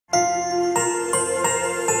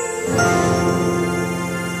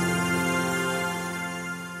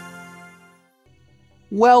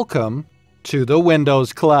Welcome to the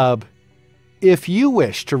Windows Club. If you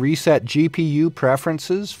wish to reset GPU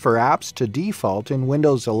preferences for apps to default in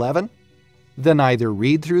Windows 11, then either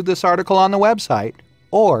read through this article on the website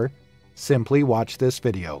or simply watch this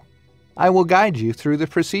video. I will guide you through the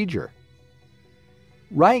procedure.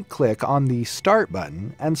 Right-click on the Start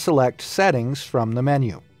button and select Settings from the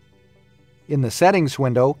menu. In the Settings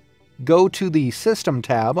window, go to the System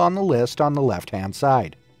tab on the list on the left-hand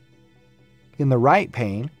side. In the right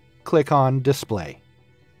pane, click on Display.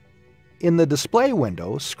 In the Display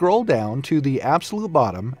window, scroll down to the absolute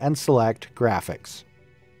bottom and select Graphics.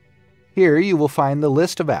 Here you will find the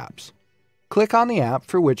list of apps. Click on the app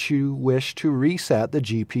for which you wish to reset the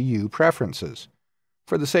GPU preferences.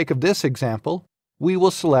 For the sake of this example, we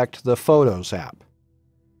will select the Photos app.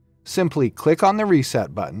 Simply click on the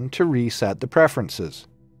Reset button to reset the preferences.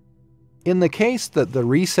 In the case that the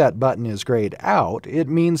Reset button is grayed out, it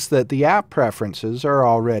means that the app preferences are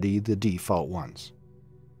already the default ones.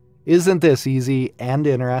 Isn't this easy and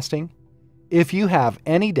interesting? If you have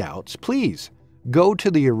any doubts, please go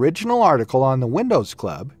to the original article on the Windows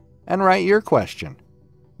Club and write your question.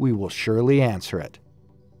 We will surely answer it.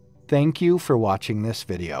 Thank you for watching this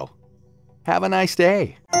video. Have a nice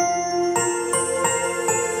day.